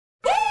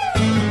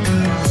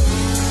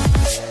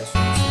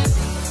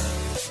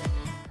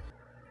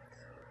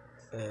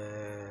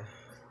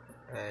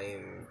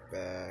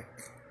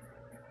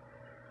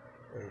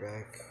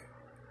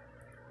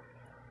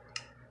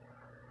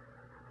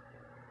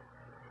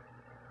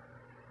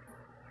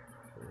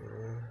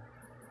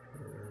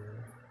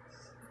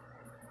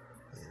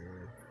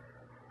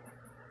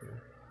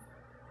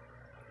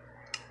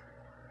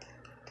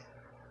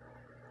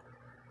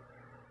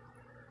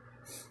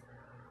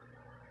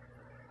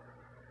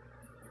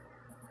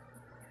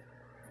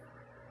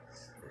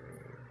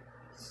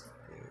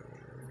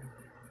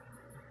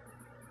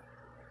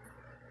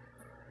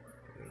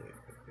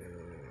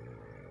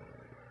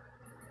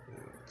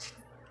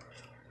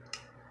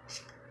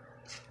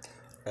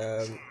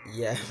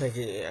Yeah,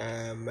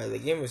 the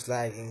game was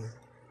lagging.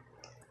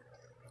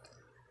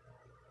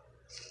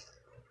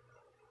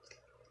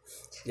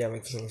 Yeah, my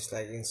game was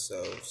lagging,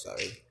 so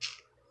sorry.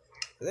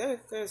 There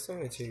got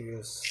some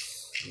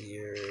materials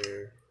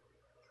here.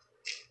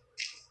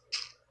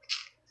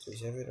 Do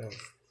you have it on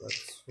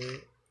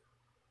Fluxway?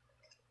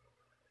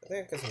 I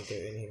think I got some dirt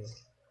in here.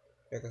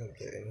 I got some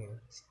dirt in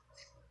here.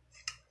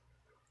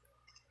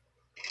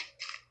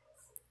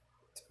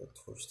 Let's put a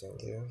torch down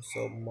there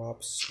so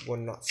mobs will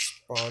not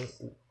spawn.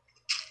 Ooh.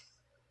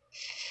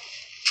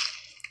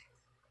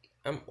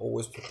 I'm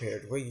always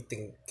prepared. What do you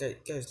think?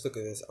 Guys, look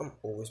at this. I'm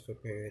always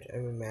prepared.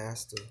 I'm a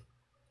master.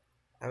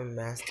 I'm a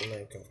master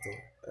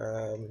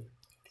Minecrafter.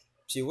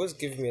 She was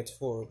giving me a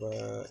tour,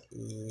 but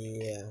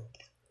yeah.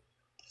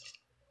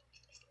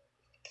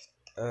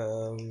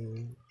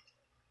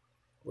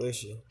 Where is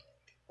she?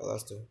 I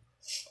lost her.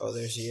 Oh,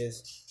 there she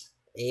is.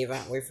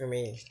 Ava, wait for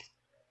me.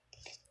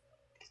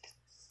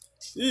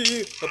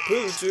 A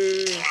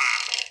pillager!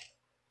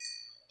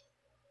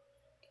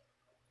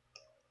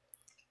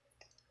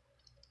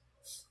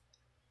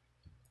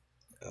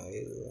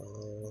 I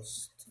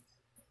lost.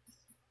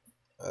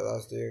 I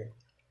lost there.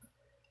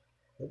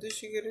 How did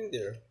she get in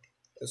there?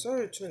 I saw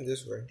her turn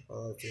this way.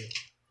 Oh, okay.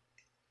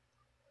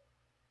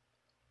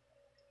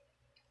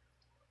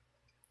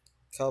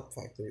 Kelp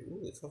factory. Ooh,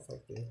 the kelp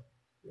factory.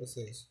 What's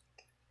this?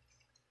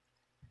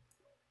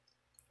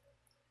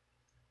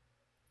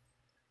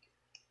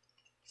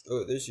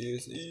 Oh, there she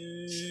is.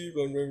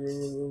 Run, run, run,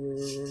 run, run, run,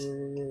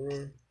 run, run,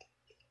 run.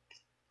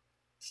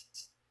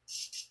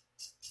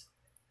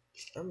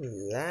 I'm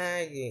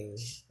lagging.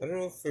 I don't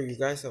know if for you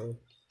guys,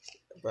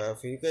 but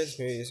for you guys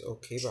maybe it's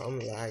okay, but I'm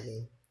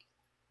lagging.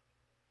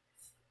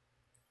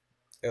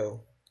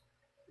 Oh,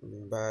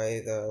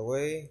 by the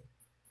way,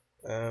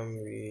 I'm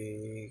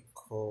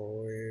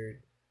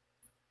recording.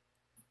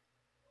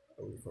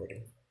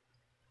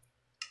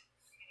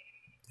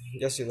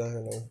 Just to let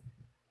her know.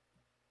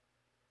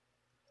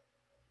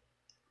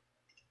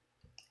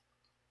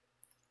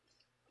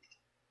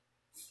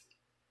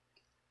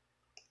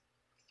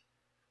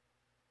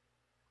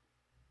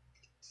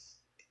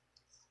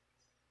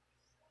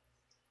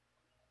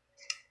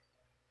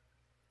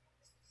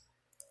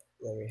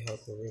 Let me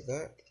help her with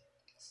that.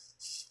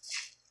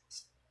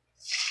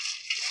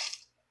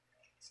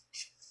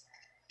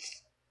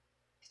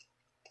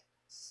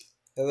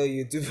 Hello,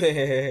 YouTube.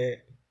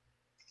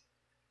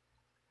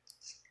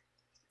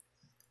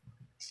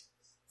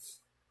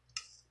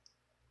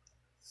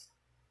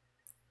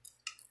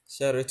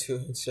 shout out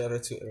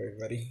to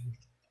everybody.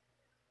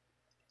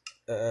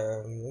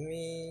 Let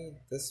me.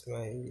 That's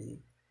my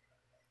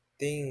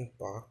thing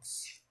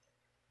box.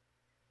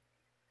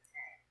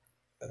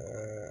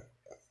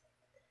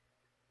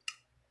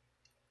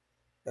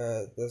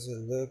 Uh, does it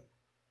look?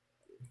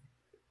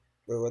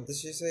 Wait, what did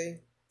she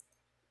say?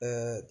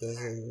 Does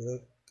it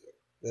look?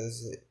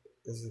 Does it?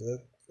 Does it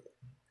look?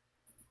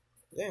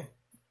 Yeah.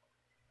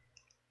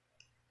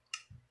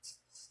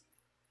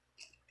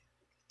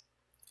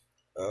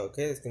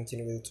 Okay, let's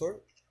continue with the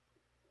tour.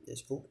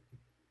 Yes, cool.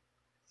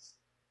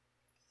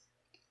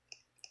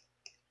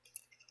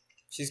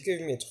 She's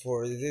giving me a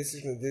tour. This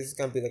is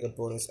gonna be like a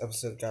bonus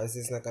episode, guys.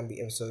 This is not gonna be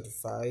episode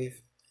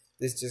 5.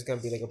 This is just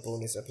gonna be like a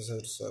bonus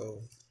episode.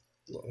 So,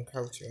 well, I'm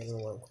crouching. I don't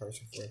know what I'm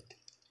crouching for.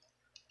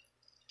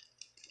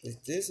 Is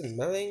this a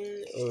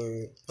melon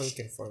or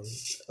pumpkin farm?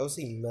 I'll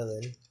say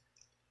melon.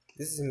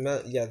 This is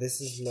yeah, this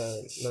is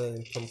melon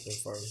and pumpkin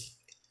farm.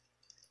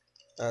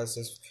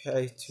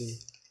 Subscribe to.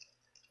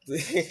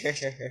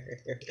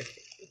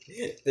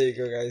 There you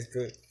go, guys.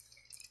 Good.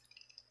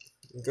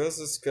 Go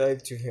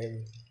subscribe to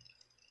him.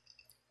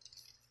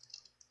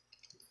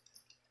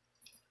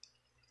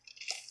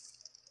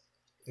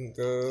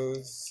 Go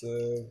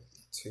sub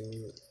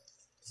to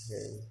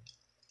him.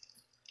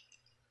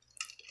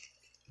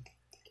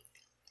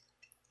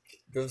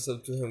 Go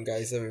sub to him,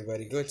 guys.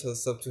 Everybody, go to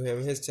sub to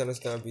him. His channel's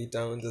gonna be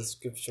down in the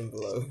description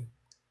below.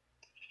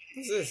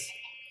 What's this?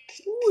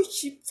 Ooh,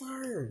 sheep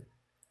farm.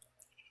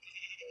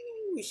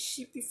 Ooh,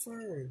 sheepy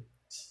farm.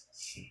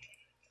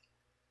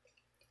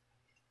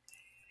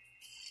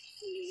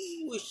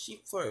 Ooh,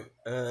 sheep farm.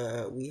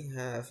 We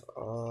have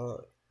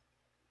ooh.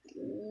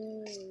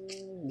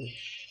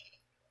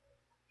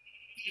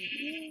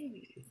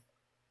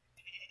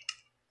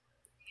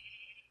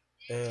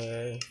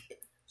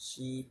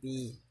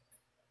 Sheepy.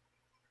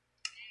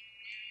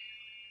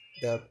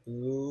 The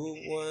blue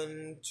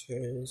one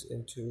turns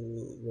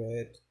into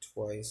red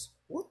twice.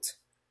 What?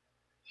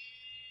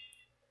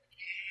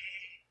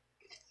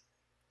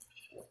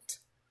 What?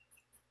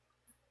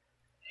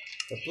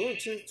 The blue one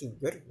turns to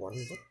red one?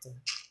 What the?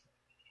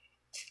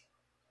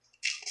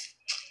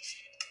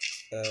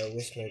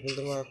 Where's my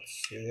builder box?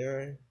 You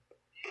there?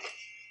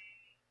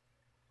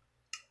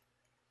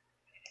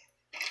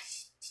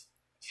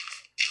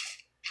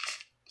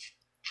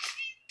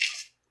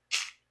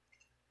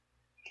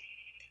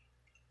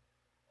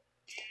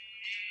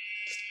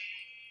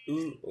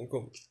 Ooh, I'm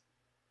coming.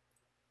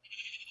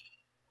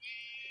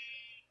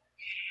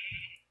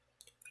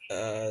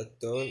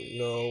 Don't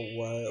know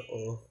why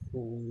or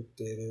who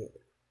did it.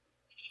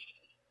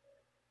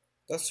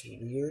 That's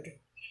weird.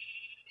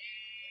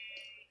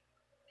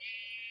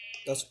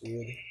 That's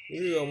weird.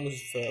 We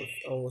almost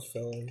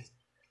fell in.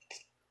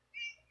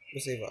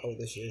 Let's see how old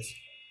this is.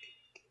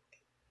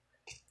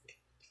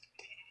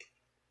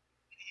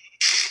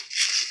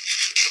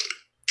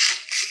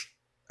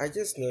 I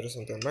just noticed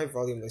something. My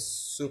volume is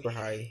super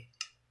high.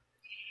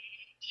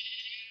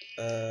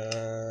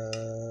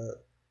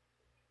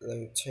 Let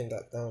me turn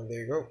that down. There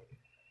you go.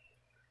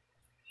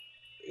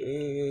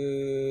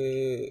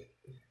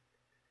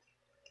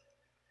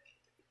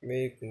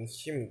 Maybe you can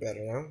hear me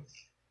better now.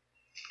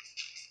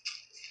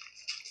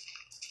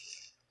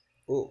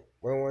 Oh,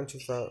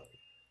 1125.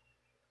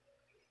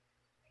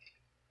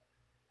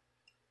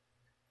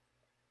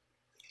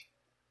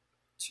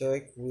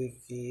 Check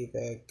wiki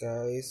that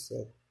guys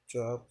that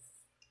drop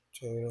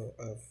total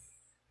of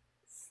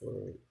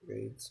for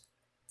grades.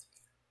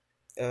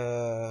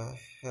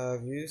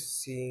 Have you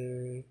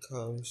seen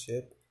com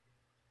ship?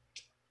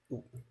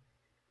 Ooh,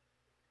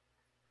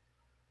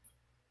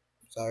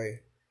 sorry.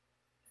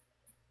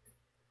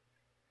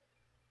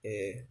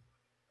 Eh,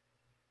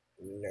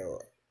 no,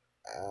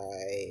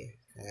 I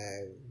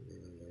have.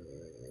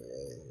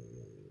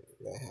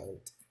 I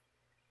haven't.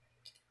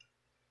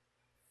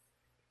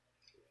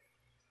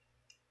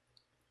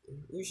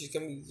 Ooh, she's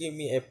gonna give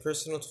me a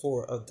personal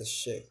tour of the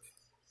ship.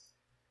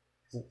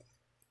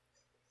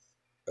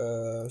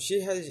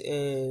 She has,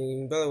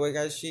 and by the way,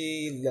 guys,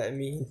 she let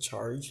me in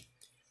charge.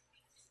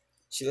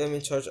 She let me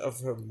in charge of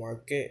her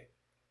market.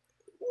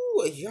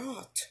 Ooh, a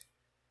yacht.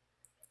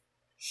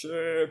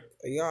 Ship,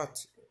 a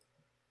yacht.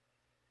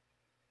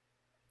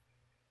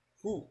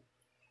 Who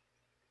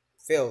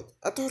failed?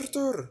 A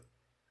tortur.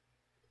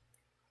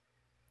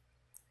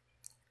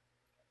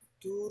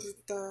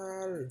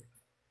 Turtle.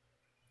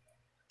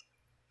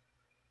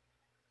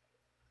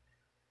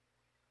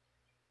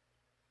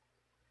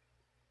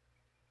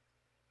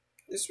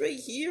 It's right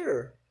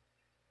here.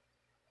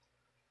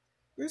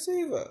 Where's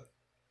Ava?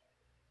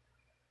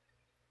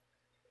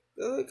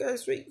 The other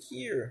guy's right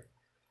here.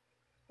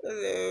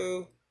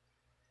 Hello.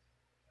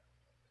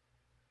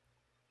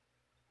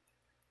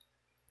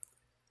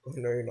 Oh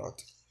no, you're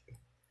not.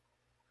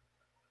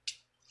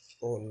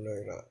 Oh no,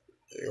 you're not.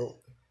 There you go.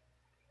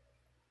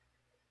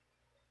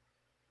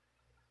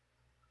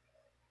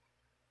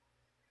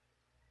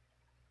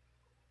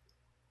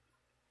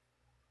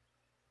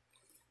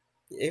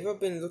 Ava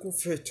been looking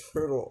for a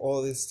turtle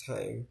all this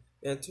time,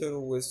 and a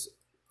turtle was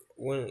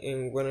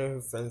in one of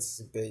her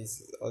friends'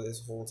 base all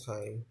this whole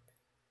time.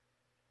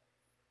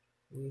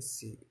 Let me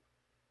see.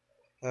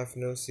 Have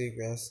no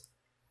seagrass.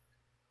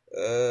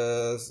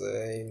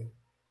 Same.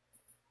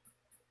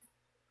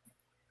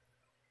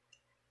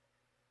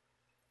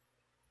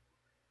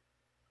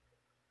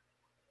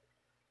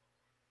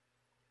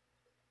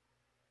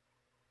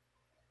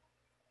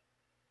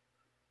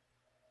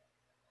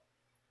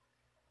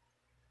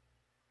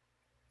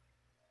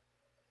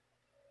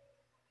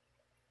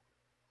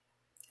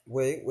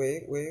 Wait.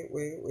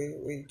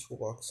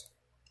 Toolbox.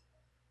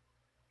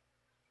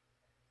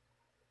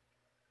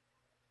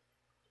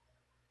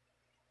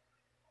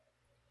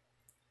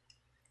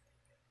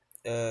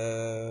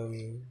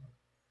 Um.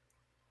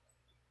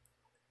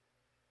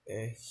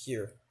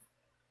 Here.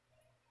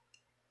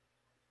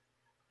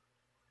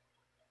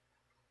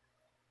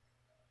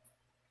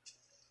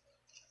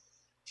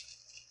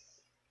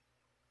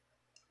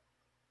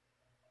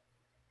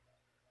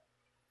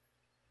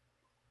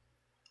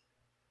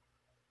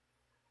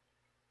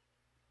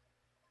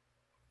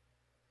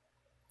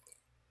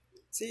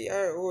 See,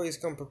 I always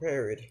come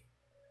prepared.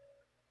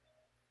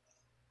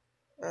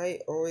 I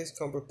always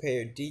come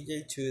prepared.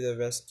 DJ to the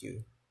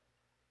rescue.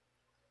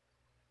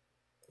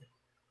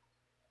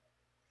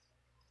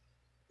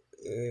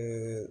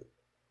 Uh,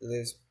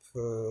 let's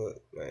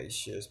put my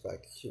shears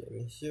back here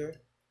and here.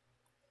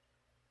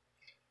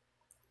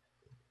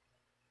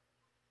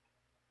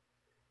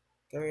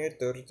 Come here,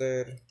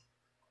 turtle.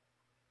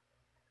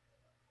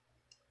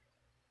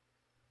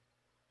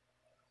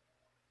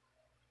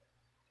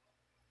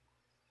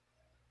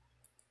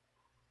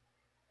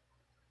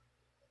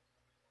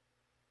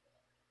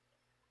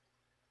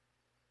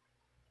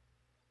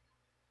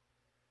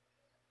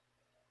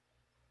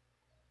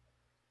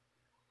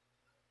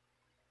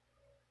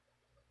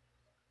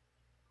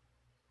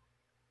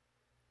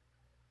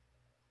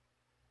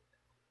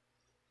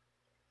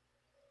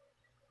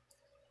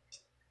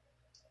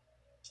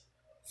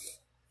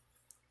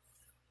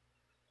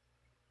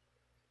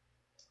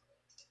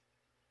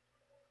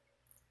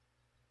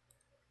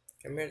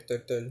 Come here,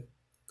 turtle.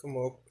 Come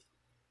up.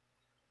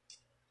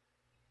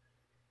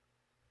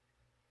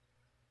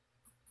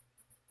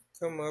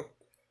 Come up.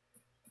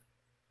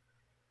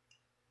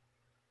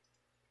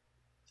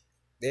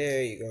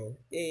 There you go.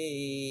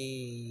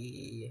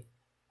 Yay!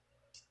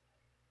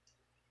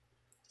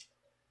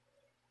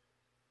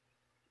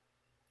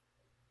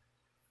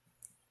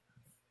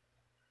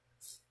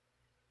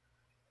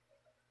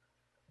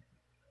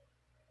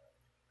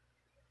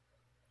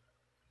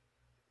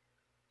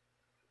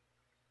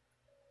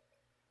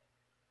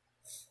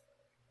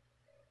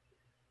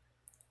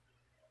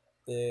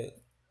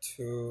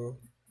 2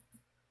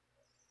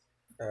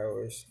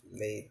 hours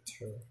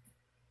later.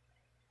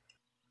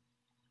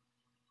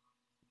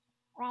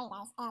 Where are you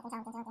guys? Oh,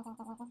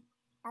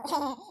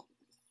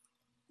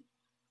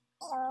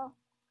 Ew.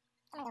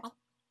 Come on, go back.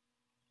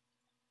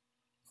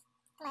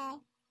 Come on.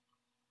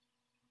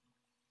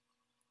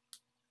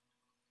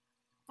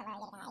 Come on,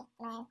 get a guy.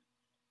 Come on.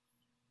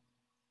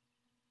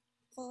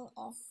 He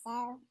is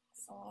so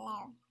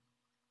slow.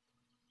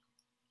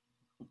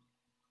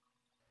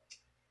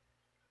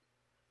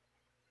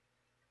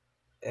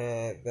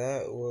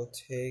 That will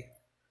take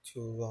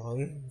too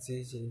long.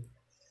 GG.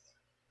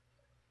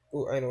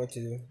 Oh, I know what to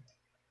do.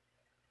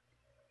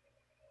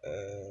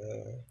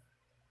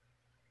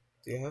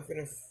 Do you have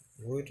enough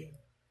wood?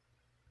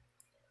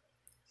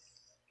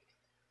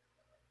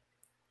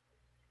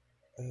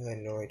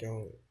 No, I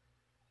don't.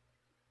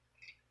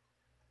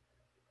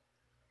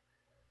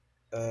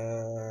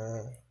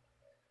 Uh,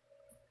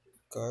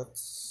 got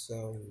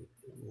some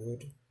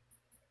wood.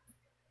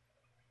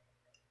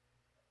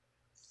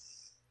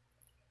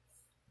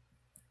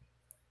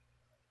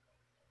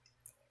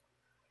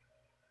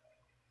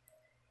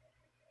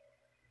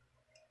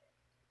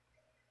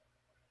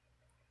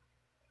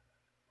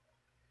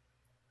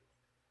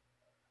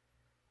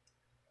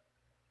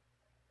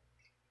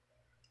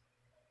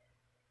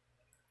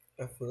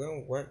 I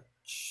forgot what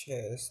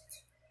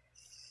chest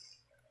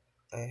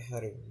I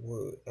had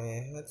wood.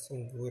 I had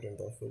some wood,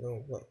 but I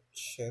forgot what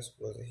chest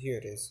was it. Here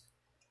it is.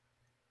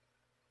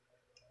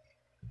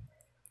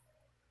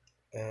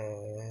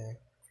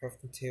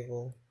 Crafting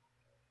table.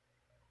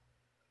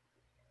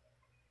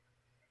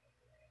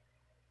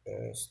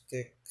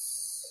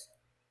 Sticks.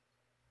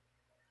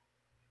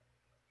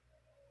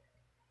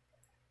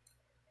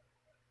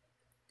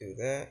 Do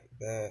that.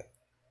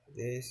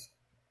 This,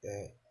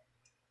 that.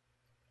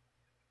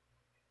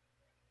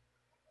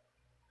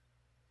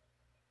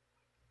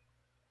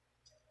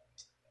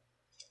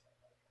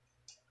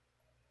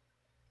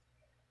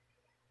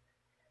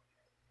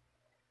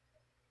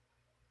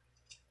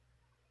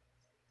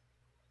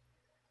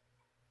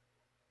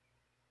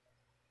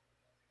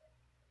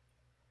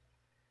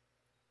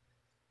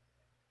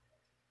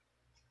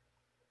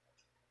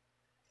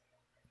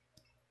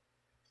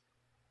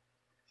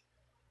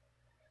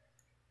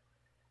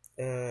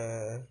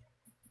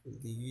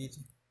 Lead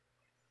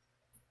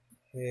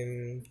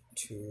him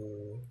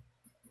to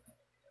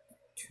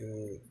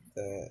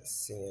the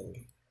sand.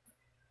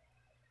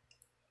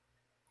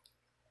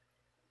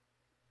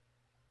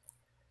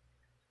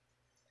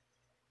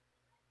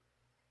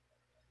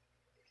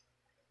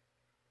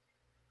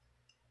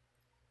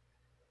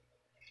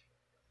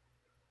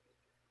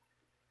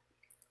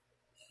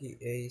 He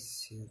ate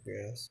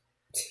seagrass.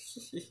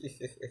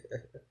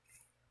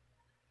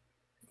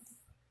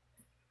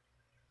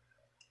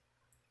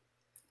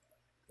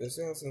 Does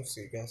it have some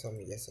seagrass on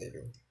me? Yes, I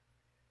do.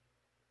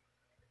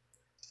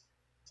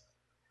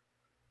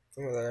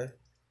 Come on, guy.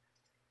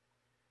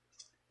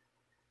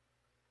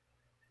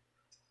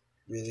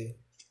 Really?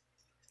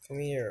 Come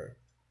here.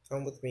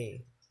 Come with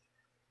me.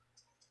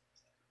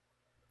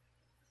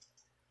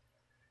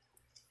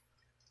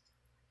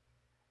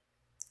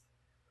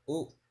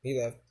 Ooh, he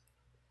left.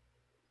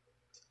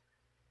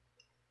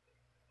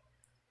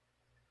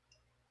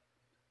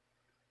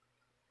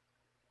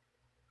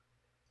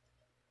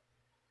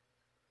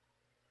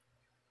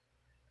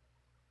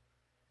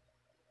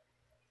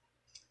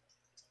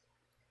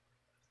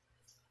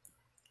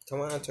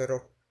 Come on,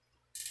 turtle.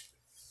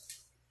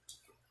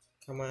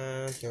 Come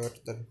on,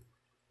 turtle.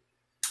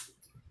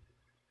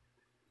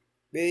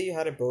 Baby, you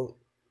had a boat.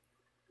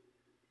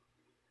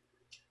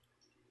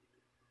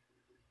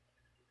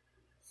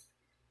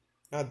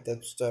 I had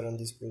depth start on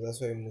this boat.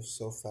 That's why it moves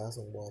so fast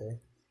on water.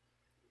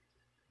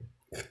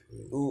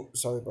 Ooh,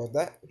 sorry about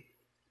that.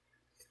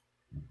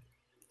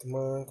 Come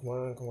on, come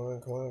on, come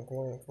on, come on, come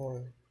on, come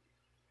on.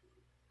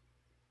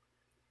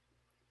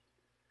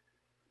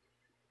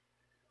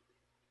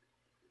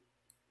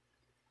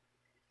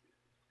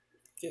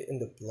 Get in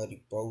the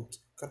bloody boat.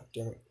 God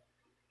damn it.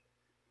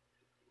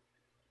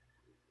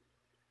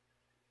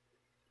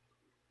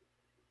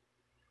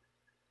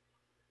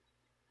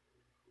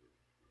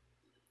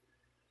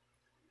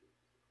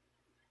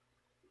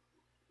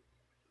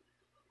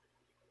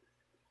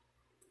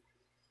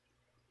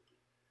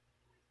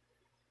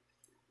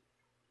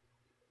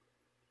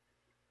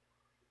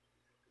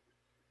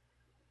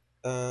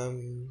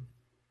 Um,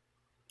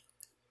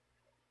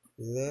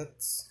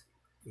 let's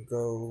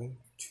go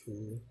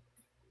to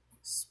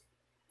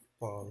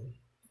spawn.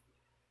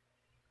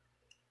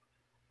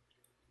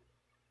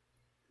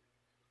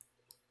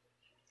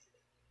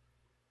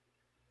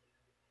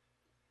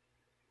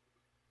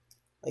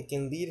 I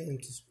can lead him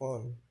to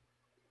spawn.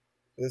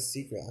 The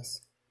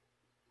seagrass.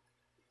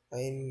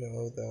 I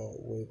know the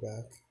way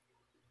back.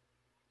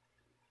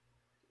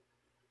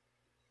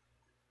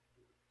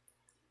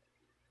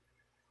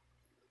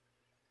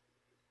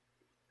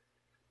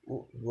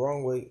 Ooh,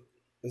 wrong way.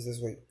 Is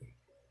this way?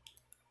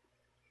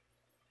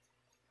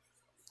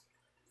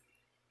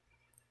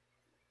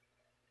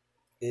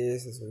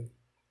 Is this way?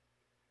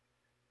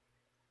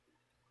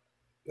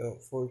 No,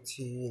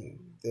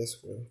 14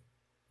 this way.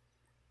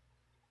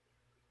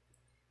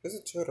 There's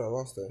a turtle. I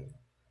lost it.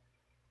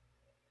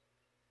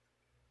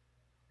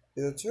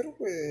 Is a turtle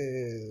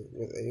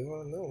with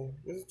Ava? No,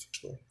 there's a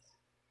turtle.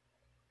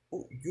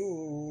 Oh,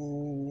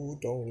 you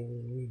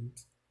don't.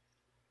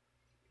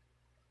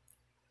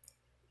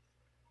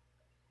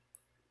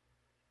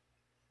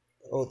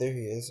 Oh, there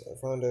he is. I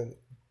found him.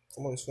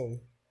 Come on, swim.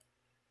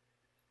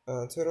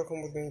 Turtle,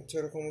 come with me.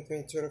 Turtle, come with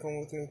me. Turtle, come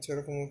with me.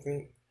 Turtle, come with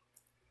me.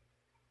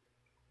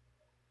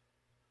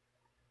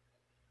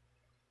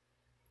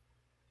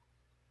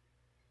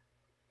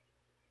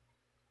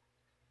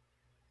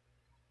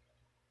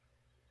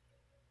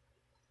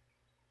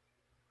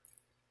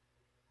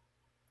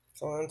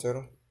 Come on,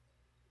 turtle.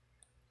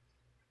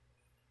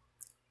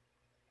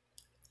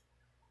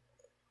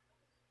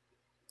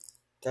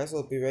 Guys,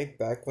 I'll be right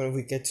back when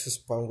we get to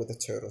spawn with the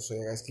turtle. So,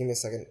 yeah, guys, give me a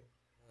second.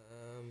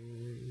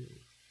 Um.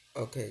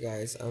 Okay,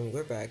 guys.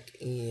 We're back,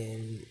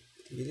 and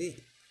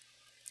really,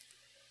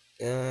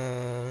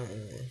 uh,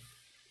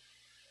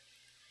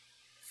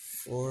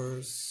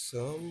 for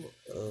some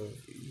of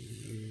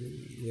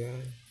you,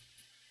 yeah,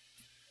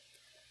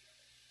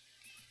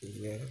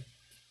 yeah.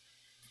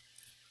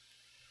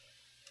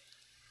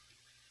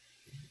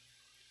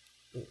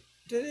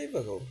 Did it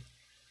ever go?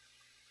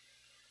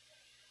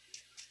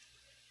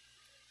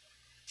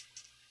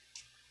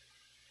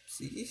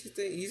 See,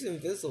 he's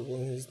invisible,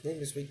 and his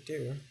name is right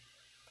there.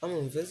 I'm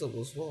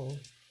invisible as well.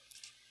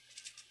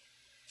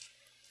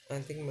 I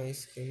think my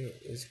skin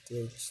is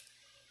glitched.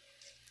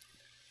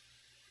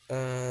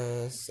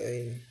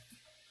 Same.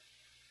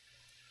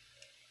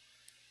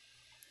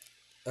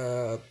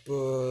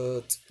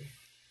 But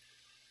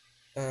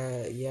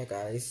yeah,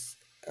 guys.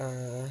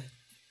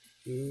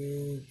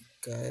 You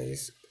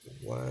guys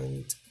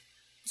want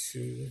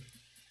to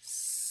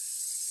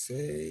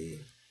say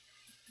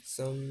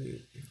some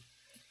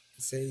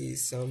say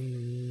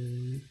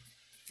something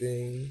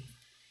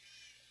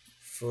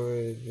for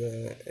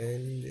the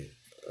end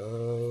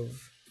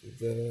of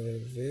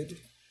the vid?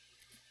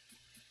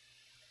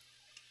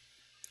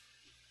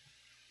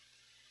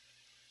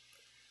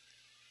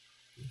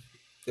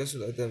 Just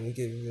let them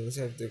give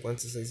themselves if they want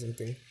to say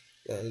something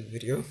in the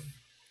video.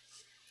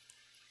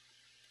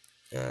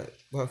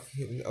 Well,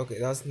 okay,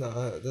 that's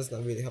not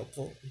really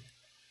helpful.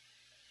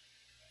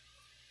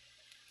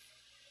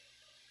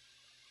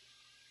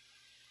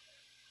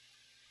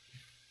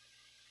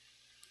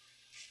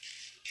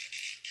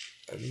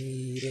 I'm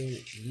eating.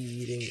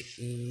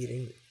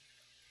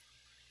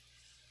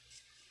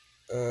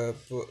 But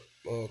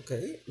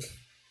okay.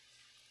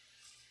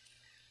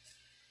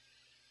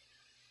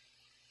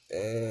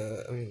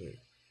 I mean,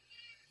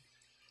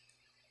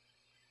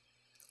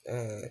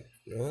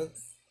 what?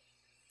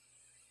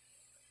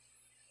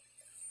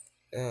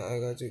 I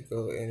got to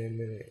go in a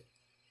minute.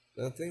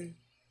 Nothing.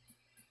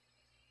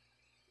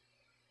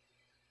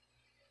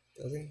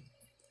 Nothing.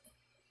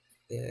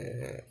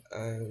 Yeah,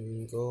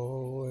 I'm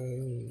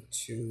going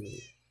to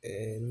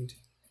end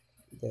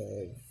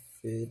the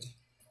vid.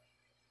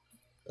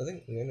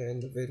 Nothing. I'm gonna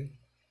end the vid.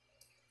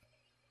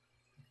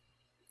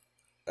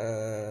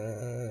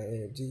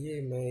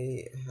 DA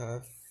may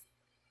have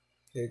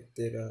picked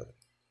it up.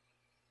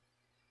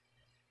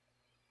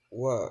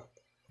 What?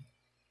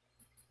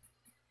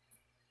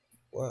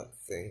 What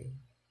thing?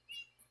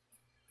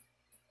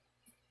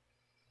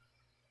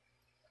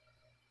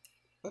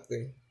 What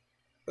thing?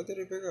 What did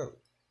it pick up?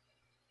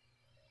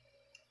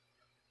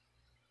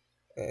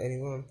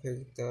 Anyone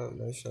picked up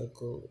my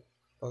shotgun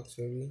box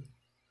maybe?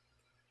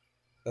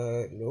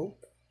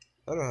 Nope.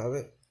 I don't have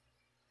it.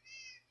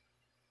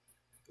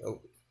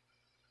 Nope.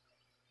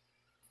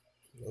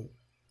 Nope.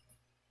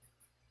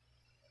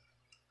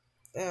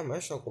 Yeah, my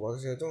shotgun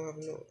box. I don't have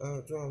no.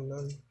 I don't have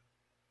none.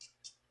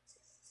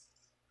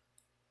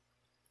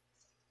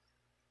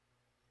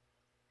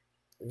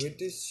 Where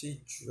did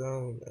she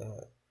drown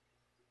at?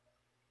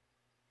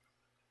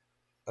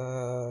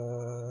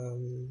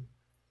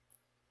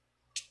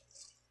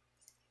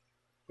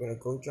 You wanna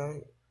go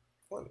drown?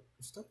 Come on,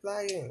 stop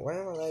lagging. Why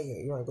am I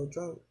lagging? You wanna go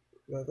drown?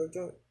 You wanna go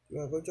drown? You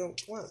wanna go drown?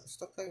 Come on,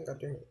 stop lagging,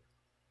 goddammit.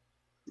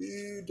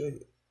 You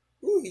did.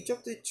 Ooh, he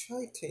jumped a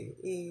Triton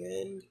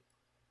and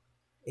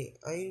a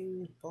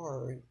iron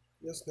bar.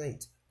 That's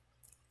nice.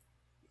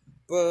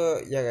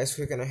 But yeah, guys,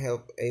 we're gonna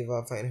help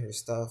Ava find her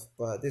stuff.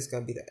 But this is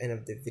gonna be the end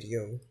of the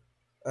video.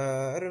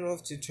 I don't know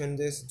if to turn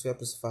this into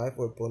episode 5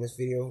 or bonus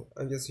video.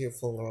 I'm just here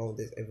fooling around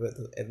with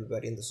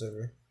everybody in the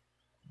server.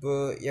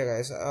 But yeah,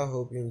 guys, I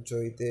hope you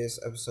enjoyed this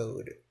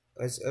episode.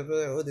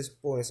 This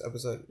bonus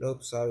episode.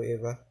 Nope, sorry,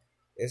 Ava,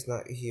 it's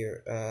not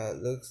here.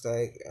 Looks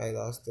like I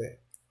lost it.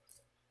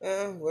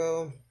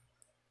 Well.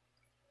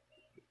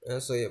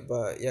 So yeah,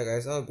 but yeah,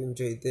 guys, I hope you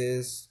enjoyed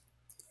this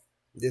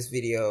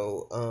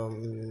video.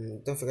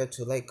 Don't forget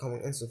to like,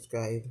 comment, and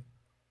subscribe.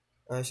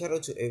 Shout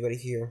out to everybody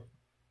here.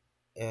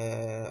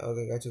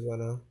 Okay, got to go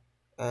now.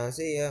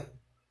 See ya.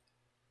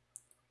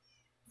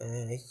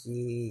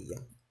 See ya.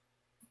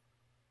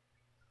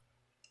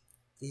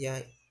 See ya.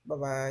 Bye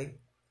bye.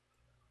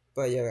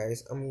 But yeah,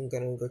 guys, I'm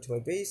gonna go to my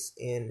base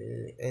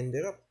and end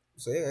it up.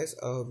 So yeah, guys,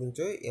 I hope you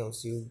enjoy, and I'll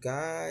see you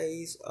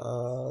guys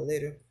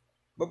later.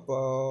 Bye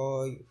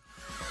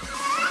bye.